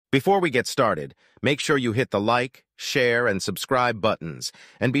Before we get started, make sure you hit the like, share, and subscribe buttons,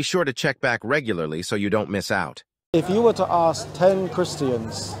 and be sure to check back regularly so you don't miss out. If you were to ask 10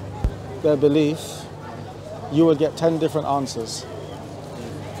 Christians their belief, you would get 10 different answers.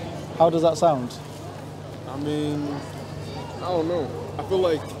 How does that sound? I mean, I don't know. I feel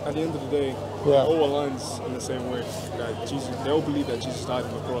like at the end of the day, it all aligns in the same way. That they all believe that Jesus died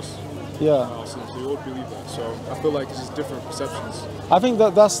on the cross. Yeah. So they all believe that. So I feel like it's just different perceptions. I think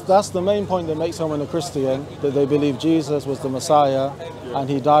that's the main point that makes someone a Christian, that they believe Jesus was the Messiah and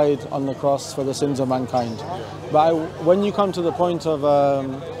he died on the cross for the sins of mankind. But when you come to the point of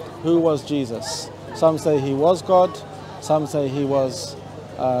who was Jesus, some say he was God, some say he was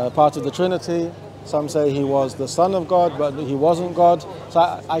part of the Trinity, some say he was the Son of God, but he wasn't God. So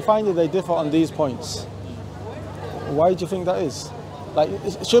I find that they differ on these points. Why do you think that is? Like,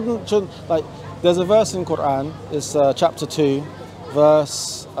 it shouldn't like, there's a verse in Quran, it's chapter 2,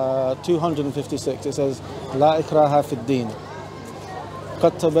 verse 256. It says, La ikraha fid din.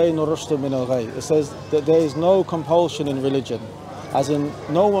 Qad tabayyana rushd min al-ghayy. It says that there is no compulsion in religion, as in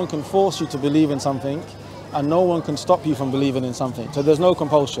no one can force you to believe in something, and no one can stop you from believing in something. So there's no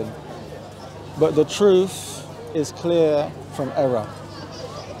compulsion. But the truth is clear from error.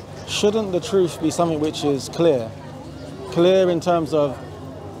 Shouldn't the truth be something which is clear? Clear in terms of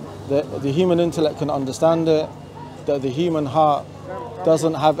the human intellect can understand it, that the human heart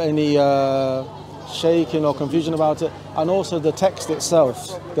doesn't have any shaking or confusion about it, and also the text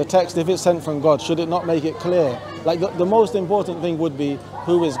itself. The text, if it's sent from God, should it not make it clear? Like the most important thing would be,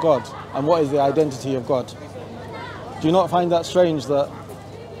 who is God and what is the identity of God? Do you not find that strange that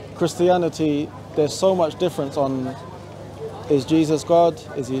Christianity, there's so much difference on, is Jesus God?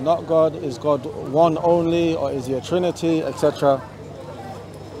 Is he not God? Is God one only, or is he a Trinity, etc.?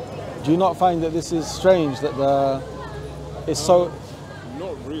 Do you not find that this is strange, that it's so...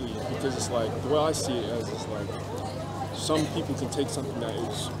 Not really, because it's like, the way I see it as is like, some people can take something that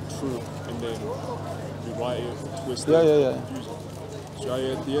is true and then rewrite it, twist it, confuse it. So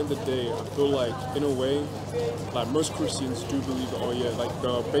at the end of the day, I feel like, in a way, like most Christians do believe that, oh yeah, like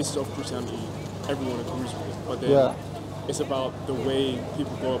the basis of Christianity, everyone agrees with it. But then it's about the way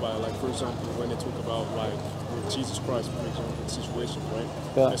people go about it. Like, for example, when they talk about, like, with Jesus Christ, for example, situations, right?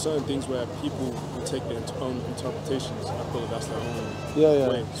 There's certain things where people will take their own interpretations. I feel like that's their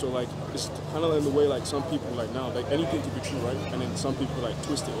own way. So, like, it's kind of in the way, like, some people, like, now, like, anything could be true, right? And then some people, like,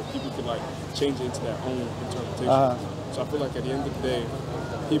 twist it, or people could, like, change it into their own interpretation. So I feel like at the end of the day,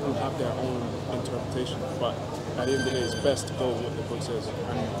 people have their own interpretation, but at the end of the day, it's best to go with what the book says.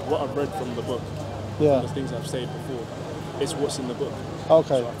 And what I've read from the book, the things I've said before, it's what's in the book.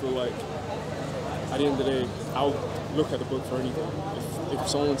 Okay. So I feel like at the end of the day, I'll look at the book for anything. If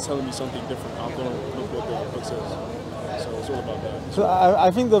someone's telling me something different, I'll go and look what the book says. So it's all about that. So I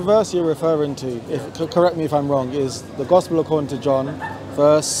think the verse you're referring to, correct me if I'm wrong, is the Gospel according to John,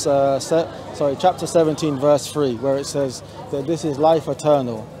 chapter 17, verse 3, where it says that this is life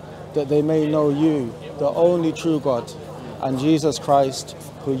eternal, that they may know you, the only true God, and Jesus Christ,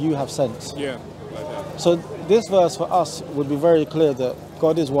 who you have sent. Yeah, like that. So this verse for us would be very clear that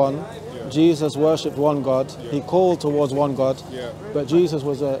God is one. Jesus worshipped one God. He called towards one God. But Jesus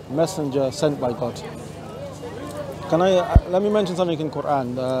was a messenger sent by God. Let me mention something in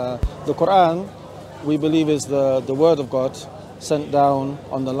Quran. The Quran, we believe, is the word of God sent down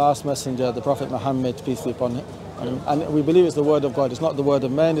on the last messenger, the Prophet Muhammad, peace be upon him. And we believe it's the word of God. It's not the word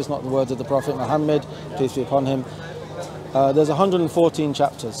of men. It's not the words of the Prophet Muhammad, peace be upon him. There's 114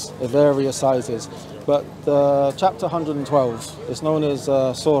 chapters of various sizes. But the chapter 112 is known as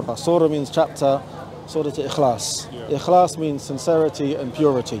Surah. Surah means chapter, Surah to Ikhlas. Ikhlas means sincerity and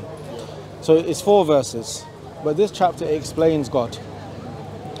purity. So it's 4 verses. But this chapter explains God.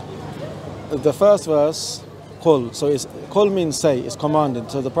 The first verse, Qul. So Qul means say, it's commanded.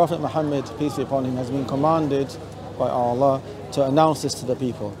 So the Prophet Muhammad, peace be upon him, has been commanded by Allah to announce this to the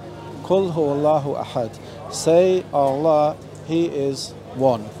people. Qul huwallahu ahad. Say, Allah, He is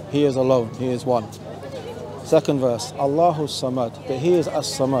one. He is alone. He is one. Second verse, Allahu Samad, that He is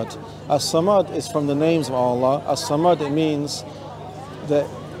As-Samad. As-Samad is from the names of Allah. As-Samad, it means that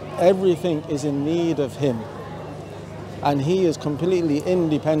everything is in need of Him. And He is completely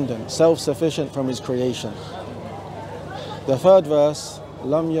independent, self-sufficient from His creation. The third verse,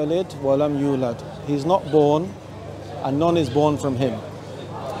 Lam Yalid wa Lam Yulad. He's not born and none is born from Him.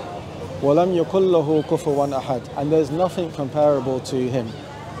 وَلَمْ يَكُنْ لَهُ كُفُوًا أَحَدٌ, and there's nothing comparable to Him.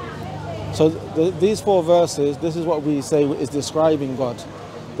 So these 4 verses, this is what we say is describing God,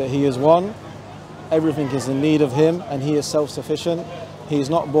 that He is one, everything is in need of Him, and He is self-sufficient. He is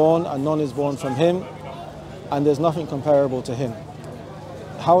not born and none is born from Him, and there's nothing comparable to Him.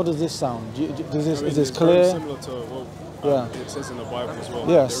 How does this sound? Is this it's clear? very similar to what it says in the Bible as well.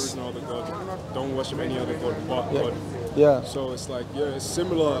 Yes. There is no other God. Don't worship any other God but God. Yeah. So it's like, it's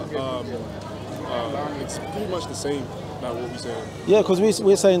similar. It's pretty much the same, like what we say. Yeah, because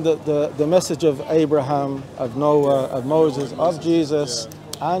we're saying that the message of Abraham, of Noah, of Moses, of Jesus,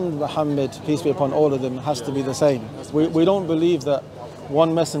 and Muhammad, peace be upon all of them, has to be the same. We don't believe that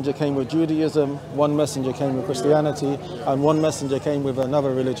one messenger came with Judaism, one messenger came with Christianity, and one messenger came with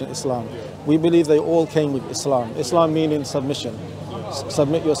another religion, Islam. We believe they all came with Islam. Islam meaning submission.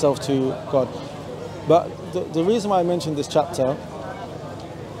 Submit yourself to God. But the reason why I mentioned this chapter,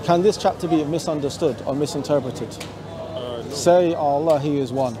 can this chapter be misunderstood or misinterpreted? No. Say Allah, He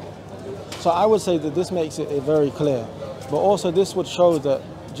is one. So I would say that this makes it very clear. But also this would show that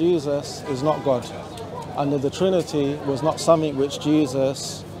Jesus is not God. And that the Trinity was not something which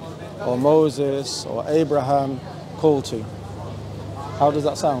Jesus or Moses or Abraham called to. How does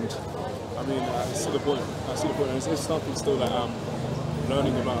that sound? I mean, I see the point. It's something still that I'm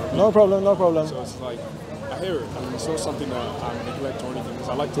learning about. No problem, no problem. So it's like, I hear it. I mean, it's not something that I neglect or anything, because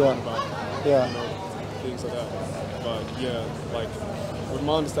I like to learn about, things like that. But yeah, like, with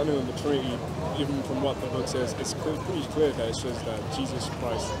my understanding of the Trinity, even from what the book says, it's pretty clear that it shows that Jesus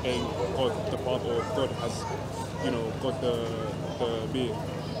Christ and God the Father, or God has, God the being,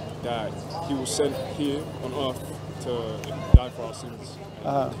 that He was sent here on earth to die for our sins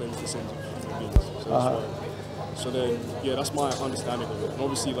and cleanse the sins of human beings. So that's why. So then, that's my understanding of it. And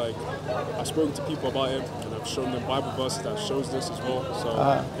obviously, like, I've spoken to people about it, and I've shown them Bible verses that shows this as well.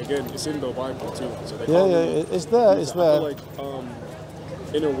 So again, it's in the Bible too. So they it's there. It's there. I feel like,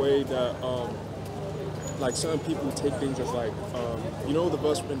 in a way that, like, certain people take things as like, the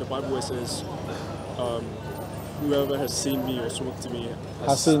verse in the Bible where it says, whoever has seen me or spoken to me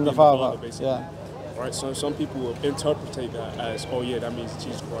has seen the Father. Basically. Yeah. Right, so some people interpret that as, that means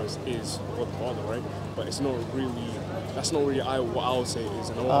Jesus Christ is God the Father, right? But it's not really, that's not really what I would say it is,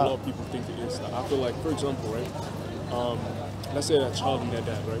 and a lot of people think it is. Like, I feel like, for example, right, let's say a child and their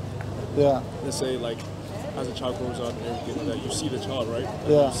dad, right? Yeah. Let's say, like, as a child grows up and everything, that you see the child, right?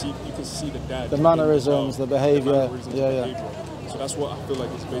 Yeah. You can see the dad. The mannerisms, the behavior. So that's what I feel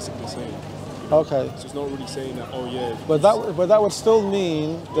like it's basically saying. Okay. So it's not really saying that, But that would still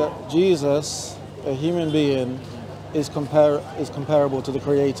mean that Jesus, a human being, is comparable to the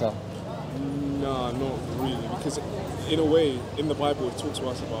Creator. No, not really, because in a way, in the Bible, it talks to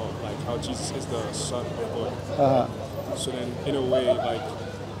us about like how Jesus is the Son of God. So then, in a way, like,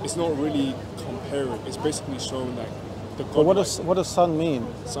 it's not really comparing. It's basically showing like the God. But what does Son mean?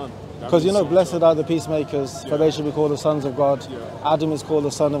 Son. Because blessed are the peacemakers, for they shall be called the sons of God. Adam is called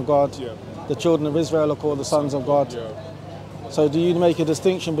the Son of God. The children of Israel are called the sons of God. So do you make a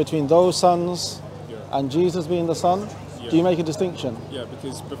distinction between those sons and Jesus being the Son? Do you make a distinction? Yeah,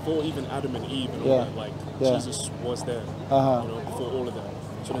 because before even Adam and Eve and all that, like, Jesus was there, before all of that.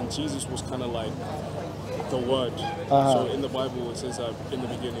 So then Jesus was kind of like the Word. So in the Bible it says that in the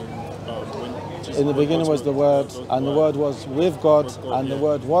beginning, when Jesus... In the beginning was the Word, and the Word was with God, and the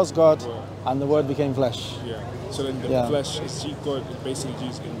Word was God, and the Word became flesh. Yeah. So then the flesh is God, basically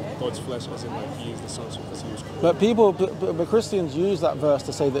Jesus in God's flesh, as in like He is the Son, because He was created. But Christians use that verse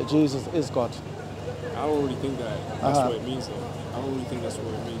to say that Jesus is God. I don't really think that's what it means, though. I don't really think that's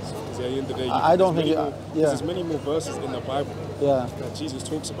what it means. Because at the end of the day, I don't think there's many more verses in the Bible that Jesus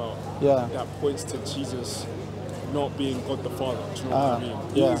talks about that points to Jesus not being God the Father. Do you know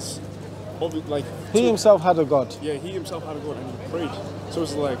what I mean? He himself had a God. Yeah, he himself had a God, and he prayed. So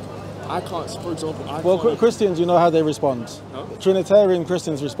it's like, I can't, for example, Christians, you know how they respond. Huh? Trinitarian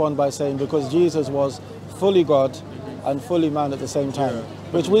Christians respond by saying because Jesus was fully God and fully man at the same time,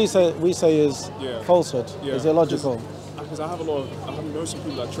 which we say is falsehood, is illogical. Because I know some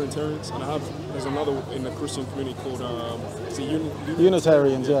people like Trinitarians, and there's another in the Christian community called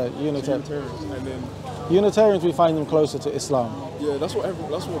Unitarians. Unitarians, and then Unitarians, we find them closer to Islam. Yeah, that's what the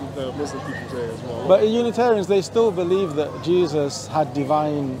Muslim people say as well. But in Unitarians, they still believe that Jesus had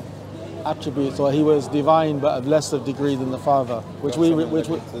divine attributes, or he was divine but of lesser degree than the Father, which we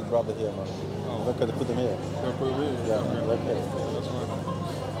the brother here, man. Look at put them here.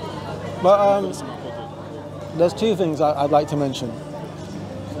 But there's two things I'd like to mention.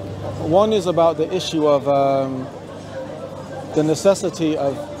 One is about the issue of the necessity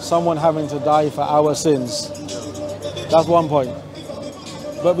of someone having to die for our sins. That's one point.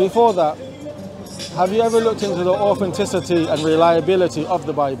 But before that, have you ever looked into the authenticity and reliability of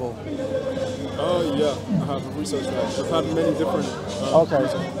the Bible? Yeah, I have researched that. I've had many different okay.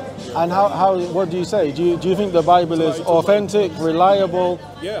 research. And what do you say? Do you think the Bible is authentic, reliable?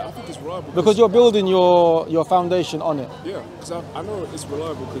 Yeah, I think it's reliable. Because you're building your foundation on it. Yeah, because I know it's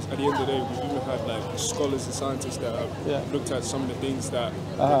reliable because at the end of the day, we've even had like scholars and scientists that have looked at some of the things that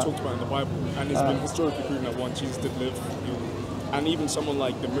are talked about in the Bible, and it's been historically proven that one, Jesus did live, and even someone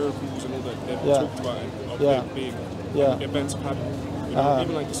like the miracles and all that they've talked about of being events have happened. You know,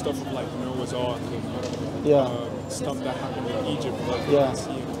 even like the stuff of like Noah's Ark and stuff that happened in Egypt, like the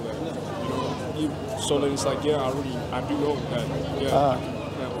sea and all that. You know, so then it's like, I do know that, I can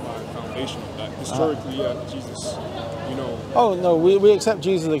have my foundation of that. Historically, Jesus, you know. Oh no, we accept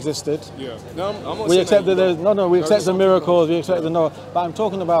Jesus existed. Yeah. No, I'm not we accept that there's we accept the miracles, we accept the Noah. But I'm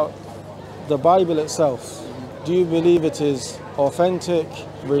talking about the Bible itself. Do you believe it is authentic,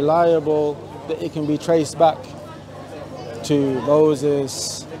 reliable, that it can be traced back to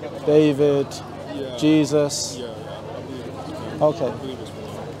Moses, David, Jesus? Yeah, I believe it. Okay. I believe it's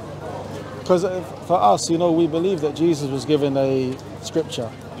reliable. Because for us, you know, we believe that Jesus was given a scripture.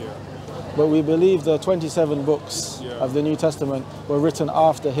 Yeah. But we believe the 27 books of the New Testament were written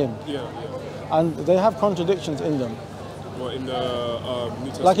after him. Yeah. And they have contradictions in them. Well, in the New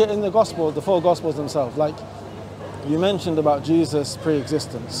Testament? Like in the Gospel, the 4 Gospels themselves. Like you mentioned about Jesus'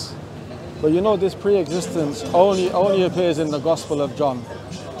 pre-existence. But you know, this pre-existence only appears in the Gospel of John.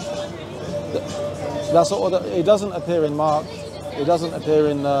 That's all. It doesn't appear in Mark. It doesn't appear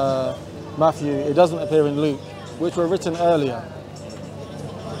in Matthew. It doesn't appear in Luke, which were written earlier.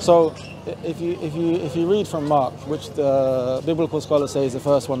 So, if you read from Mark, which the biblical scholars say is the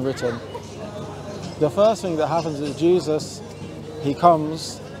first one written, the first thing that happens is Jesus, he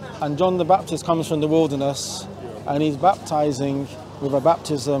comes, and John the Baptist comes from the wilderness, and he's baptizing with a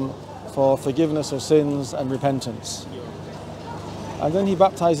baptism for forgiveness of sins and repentance. And then he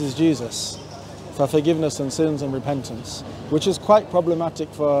baptizes Jesus for forgiveness and sins and repentance, which is quite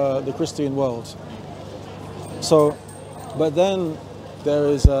problematic for the Christian world. So, but then there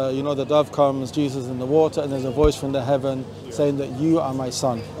is, the dove comes, Jesus in the water, and there's a voice from the heaven saying that you are my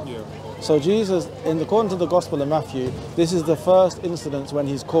son. So Jesus, according to the Gospel of Matthew, this is the first incident when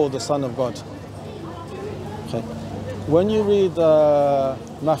he's called the Son of God. Okay. When you read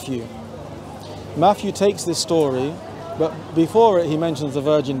Matthew takes this story, but before it he mentions the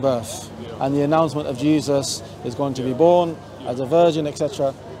virgin birth and the announcement of Jesus is going to be born as a virgin,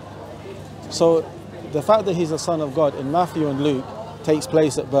 etc. So the fact that he's the Son of God in Matthew and Luke takes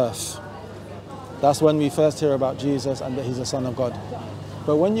place at birth. That's when we first hear about Jesus and that he's the Son of God.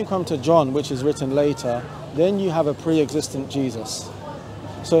 But when you come to John, which is written later, then you have a pre-existent Jesus.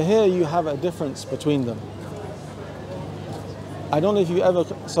 So here you have a difference between them. I don't know if you ever...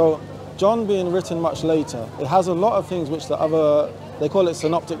 So John being written much later, it has a lot of things which the other... They call it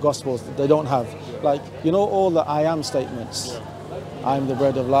synoptic gospels, they don't have. Like, you know, all the I am statements. I am the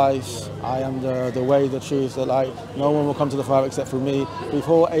bread of life, I am the way, the truth, the light. No one will come to the Father except through me.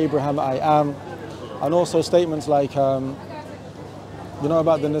 Before Abraham, I am. And also statements like, about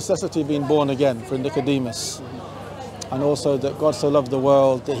the necessity of being born again for Nicodemus. And also that God so loved the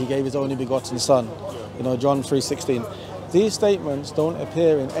world that he gave his only begotten Son. John 3:16. These statements don't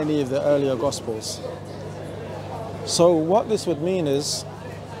appear in any of the earlier Gospels. So what this would mean is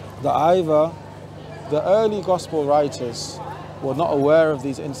that either the early Gospel writers were not aware of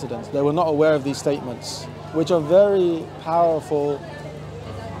these incidents, they were not aware of these statements, which are very powerful,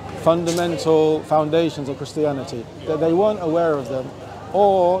 fundamental foundations of Christianity, that they weren't aware of them,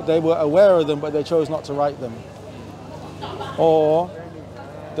 or they were aware of them but they chose not to write them, or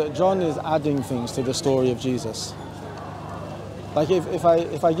that John is adding things to the story of Jesus. Like if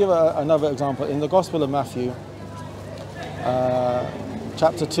I give another example, in the Gospel of Matthew,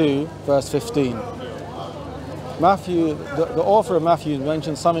 chapter 2, verse 15, Matthew, the author of Matthew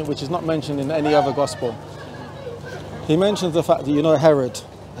mentions something which is not mentioned in any other Gospel. He mentions the fact that,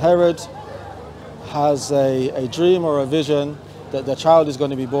 Herod has a dream or a vision that the child is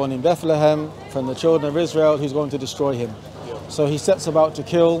going to be born in Bethlehem from the children of Israel who's going to destroy him. So he sets about to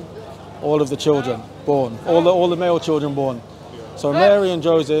kill all of the children born, all the male children born. So Mary and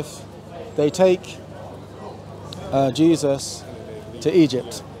Joseph, they take Jesus to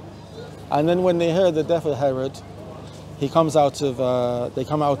Egypt. And then when they hear the death of Herod, they come out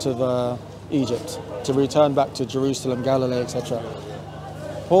of Egypt to return back to Jerusalem, Galilee, etc.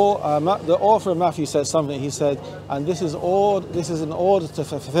 The author of Matthew said something. He said, and this is in order to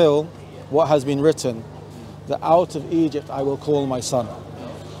fulfill what has been written, that out of Egypt I will call my son.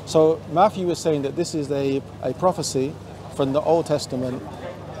 So Matthew was saying that this is a prophecy from the Old Testament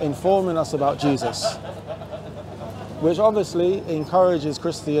informing us about Jesus, which obviously encourages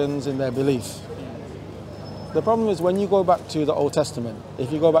Christians in their belief. The problem is when you go back to the Old Testament,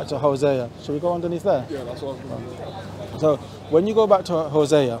 if you go back to Hosea, should we go underneath there? Yeah, that's what I was going to do. So when you go back to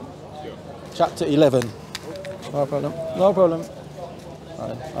Hosea, chapter 11, no problem, no problem. All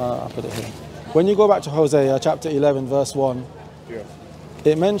right, I'll put it here. When you go back to Hosea, chapter 11, verse 1,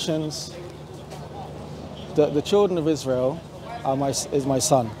 it mentions that the children of Israel is my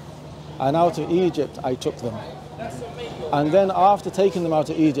son, and out of Egypt I took them. And then after taking them out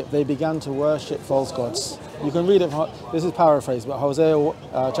of Egypt, they began to worship false gods. You can read it, this is paraphrased, but Hosea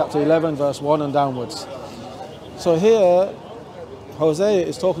chapter 11, verse 1 and downwards. So here, Hosea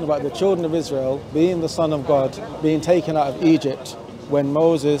is talking about the children of Israel being the Son of God, being taken out of Egypt when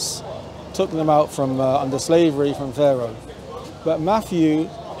Moses took them out from under slavery from Pharaoh. But Matthew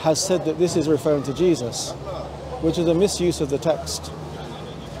has said that this is referring to Jesus, which is a misuse of the text.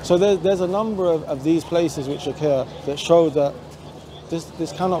 So there's a number of these places which occur that show that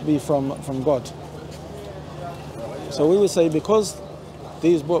this cannot be from God. So we would say because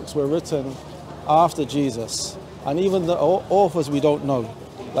these books were written after Jesus, and even the authors we don't know.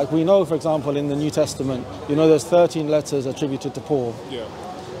 Like we know, for example, in the New Testament, you know there's 13 letters attributed to Paul. Yeah.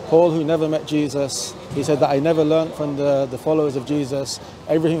 Paul, who never met Jesus, he said that I never learned from the followers of Jesus.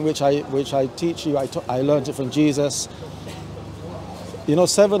 Everything which I teach you, I learned it from Jesus. You know,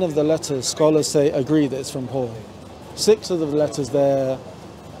 7 of the letters, scholars say, agree that it's from Paul. 6 of the letters there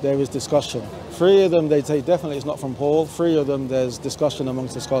is discussion. 3 of them, they say definitely it's not from Paul. 3 of them, there's discussion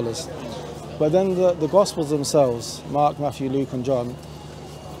amongst the scholars. But then the Gospels themselves, Mark, Matthew, Luke and John,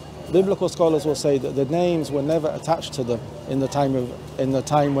 biblical scholars will say that the names were never attached to them in the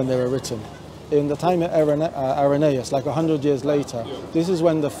time when they were written. In the time of Irenaeus, like 100 years later, this is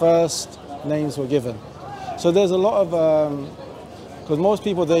when the first names were given. So there's a lot of, because most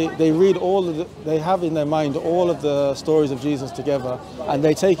people, they read they have in their mind all of the stories of Jesus together and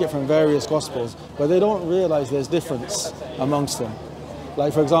they take it from various Gospels, but they don't realize there's difference amongst them.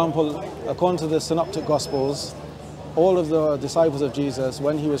 Like for example, according to the Synoptic Gospels, all of the disciples of Jesus,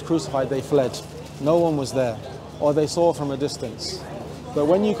 when he was crucified, they fled. No one was there, or they saw from a distance. But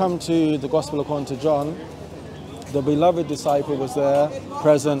when you come to the Gospel according to John, the beloved disciple was there,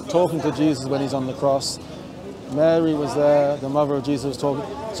 present, talking to Jesus when he's on the cross. Mary was there, the mother of Jesus was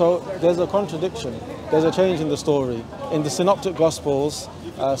talking. So there's a contradiction. There's a change in the story. In the Synoptic Gospels,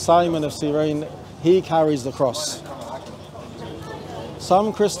 Simon of Cyrene, he carries the cross.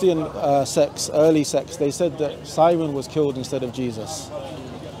 Some Christian sects, early sects, they said that Simon was killed instead of Jesus.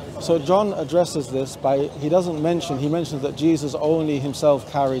 So John addresses this he mentions that Jesus only himself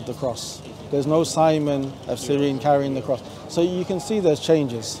carried the cross. There's no Simon of Cyrene carrying the cross. So you can see there's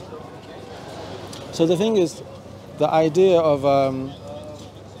changes. So the thing is, the idea of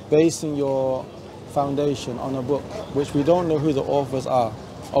basing your foundation on a book, which we don't know who the authors are,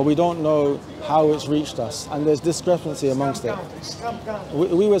 or we don't know how it's reached us, and there's discrepancy amongst it.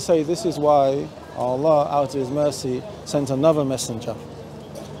 We would say this is why Allah, out of His mercy, sent another messenger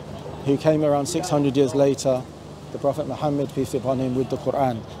who came around 600 years later, the Prophet Muhammad, peace be upon him, with the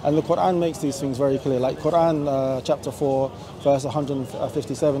Quran. And the Quran makes these things very clear. Like Quran chapter 4, verse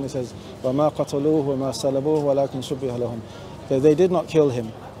 157, it says, وَمَا قَتَلُوهُ وَمَا سَلَبُوهُ وَلَكِنْ شُبِّهَ لَهُمْ. They did not kill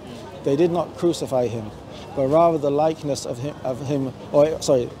him. They did not crucify him, but rather the likeness of him, or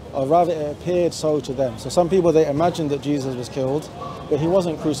rather it appeared so to them. So some people, they imagined that Jesus was killed, but he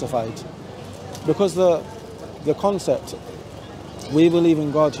wasn't crucified. Because the concept, we believe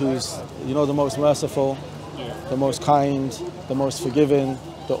in God who's, the most merciful, the most kind, the most forgiving,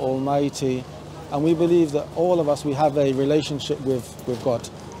 the Almighty. And we believe that all of us, we have a relationship with God.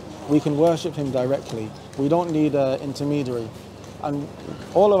 We can worship Him directly. We don't need an intermediary. And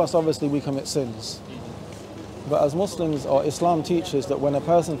all of us, obviously, we commit sins. But as Muslims, or Islam teaches that when a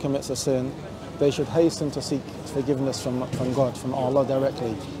person commits a sin, they should hasten to seek forgiveness from God, from Allah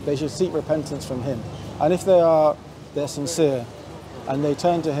directly. They should seek repentance from Him. And if they're sincere and they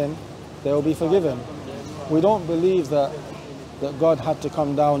turn to Him, they will be forgiven. We don't believe that God had to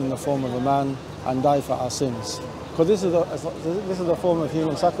come down in the form of a man and die for our sins. Because this is a form of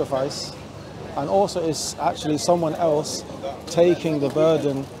human sacrifice, and also it's actually someone else taking the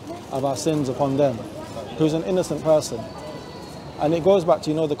burden of our sins upon them, who's an innocent person. And it goes back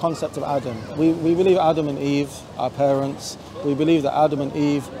to, the concept of Adam. We believe Adam and Eve, our parents, we believe that Adam and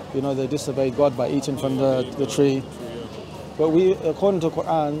Eve, they disobeyed God by eating from the tree. But according to the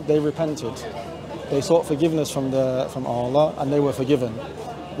Quran, they repented. They sought forgiveness from Allah, and they were forgiven.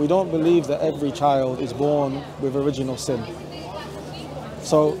 We don't believe that every child is born with original sin.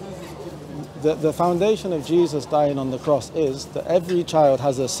 So the foundation of Jesus dying on the cross is that every child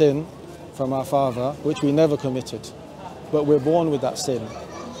has a sin from our Father, which we never committed, but we're born with that sin.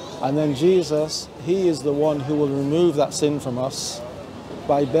 And then Jesus, he is the one who will remove that sin from us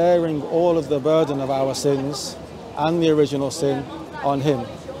by bearing all of the burden of our sins and the original sin on him.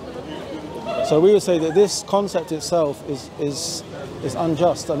 So we would say that this concept itself is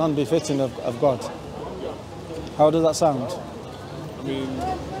unjust and unbefitting of God. How does that sound? I mean,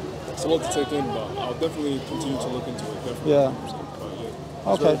 it's a lot to take in, but I'll definitely continue to look into it. Definitely. Yeah.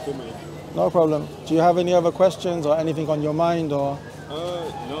 But, Okay. Very informative. No problem. Do you have any other questions or anything on your mind, or? No,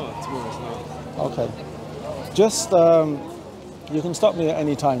 to be honest, no. Okay. Just, you can stop me at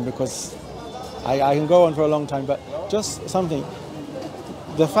any time because I can go on for a long time, but just something.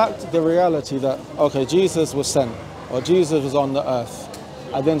 The reality that, okay, Jesus was sent, or Jesus was on the earth,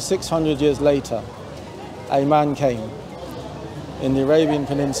 and then 600 years later, a man came in the Arabian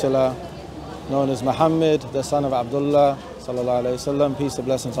Peninsula known as Muhammad, the son of Abdullah, sallallahu alayhi wasallam, peace and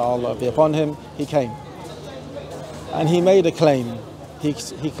blessings of Allah be upon him. He came. And he made a claim. He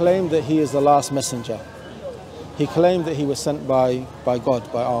claimed that he is the last messenger. He claimed that he was sent by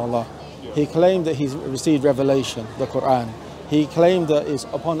God, by Allah. He claimed that he's received revelation, the Quran. He claimed that it's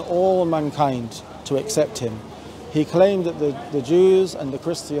upon all mankind to accept him. He claimed that the Jews and the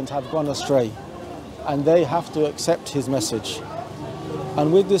Christians have gone astray and they have to accept his message.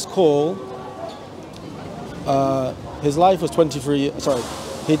 And with this call, his life was 23,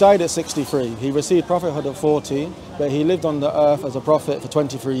 he died at 63. He received prophethood at 40, but he lived on the earth as a prophet for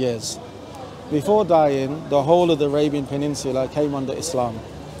 23 years. Before dying, the whole of the Arabian Peninsula came under Islam.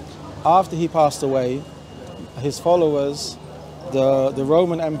 After he passed away, his followers, the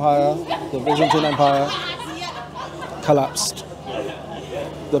Roman Empire, the Byzantine Empire, collapsed.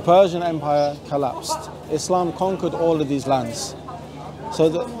 The Persian Empire collapsed. Islam conquered all of these lands.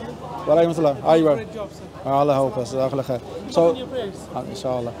 So Allah help us. So,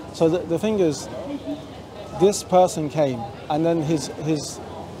 inshallah. So the thing is, this person came, and then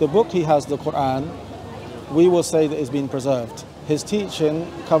the book he has, the Quran, we will say that it's been preserved. His teaching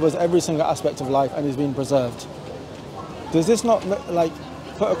covers every single aspect of life and is being preserved. Does this not like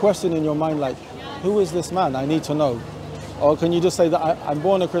put a question in your mind like, who is this man? I need to know. Or can you just say that I'm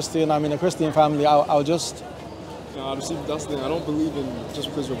born a Christian, I'm in a Christian family, I'll just... No, that's the thing. I don't believe in just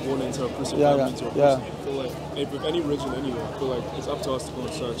because you're born into a Christian family into a Christian. I feel like with any religion anyway, I feel like it's up to us to go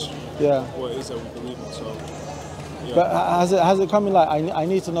and search what it is that we believe in. So, yeah. But has it come in like, I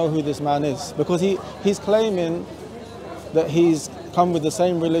need to know who this man is? Because he's claiming that he's come with the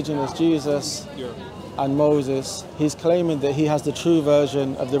same religion as Jesus and Moses. He's claiming that he has the true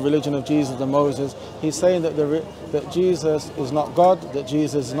version of the religion of Jesus and Moses. He's saying that that Jesus is not God, that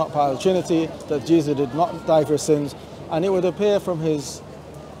Jesus is not part of the Trinity, that Jesus did not die for his sins. And it would appear from his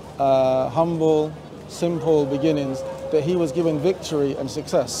humble, simple beginnings that he was given victory and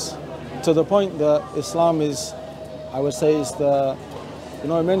success, to the point that Islam is, I would say, is the, it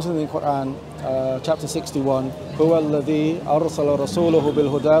mentions in the Quran, chapter 61, هو الذي أرسل رسوله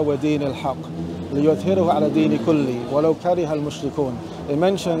بالهدى ودين الحق ليظهره على دين كله ولو كره المشركون. It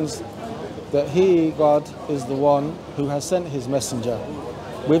mentions that he, God, is the one who has sent his messenger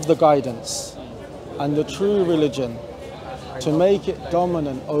with the guidance and the true religion to make it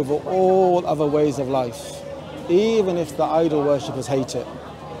dominant over all other ways of life, even if the idol worshippers hate it.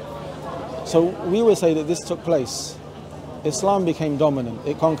 So we would say that this took place. Islam became dominant.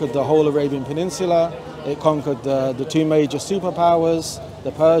 It conquered the whole Arabian Peninsula. It conquered the two major superpowers,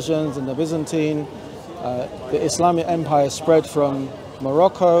 the Persians and the Byzantine. The Islamic Empire spread from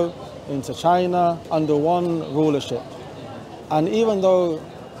Morocco into China under one rulership. And even though,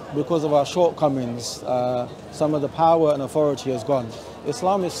 because of our shortcomings, some of the power and authority has gone,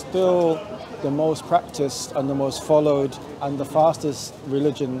 Islam is still the most practiced and the most followed and the fastest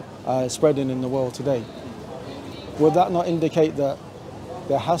religion spreading in the world today. Would that not indicate that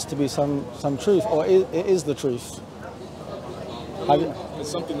there has to be some truth, or it is the truth? It's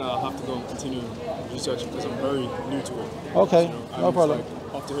something that I'll have to go and continue researching because I'm very new to it. Okay, no problem.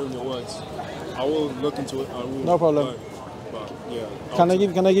 Like, after hearing your words, I will look into it. I will no problem. learn. But yeah.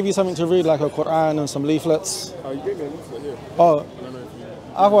 Can I give you something to read, like a Quran and some leaflets? You gave me a leaflet here. Oh,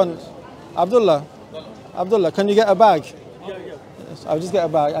 I don't know if you... Abdullah, can you get a bag? I'll just get a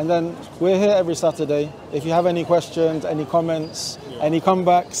bag, and then we're here every Saturday. If you have any questions, any comments, any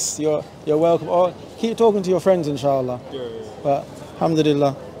comebacks, you're welcome. Or keep talking to your friends, inshallah. Yeah. But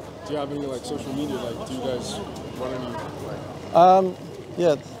alhamdulillah. Do you have any like social media? Like, do you guys run any? Like...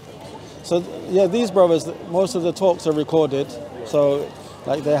 Yeah. So yeah, these brothers, most of the talks are recorded. So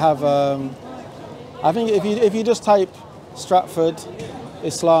like they have. I think if you just type Stratford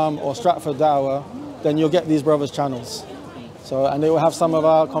Islam or Stratford Dawah, then you'll get these brothers' channels. So, and it will have some of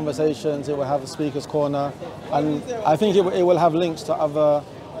our conversations, it will have a speaker's corner, and I think it will have links to other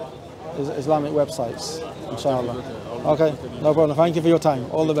Islamic websites, inshallah. I'll Okay, look at these. no problem. Thank you for your time.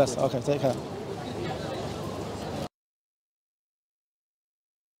 All the best. Okay, take care.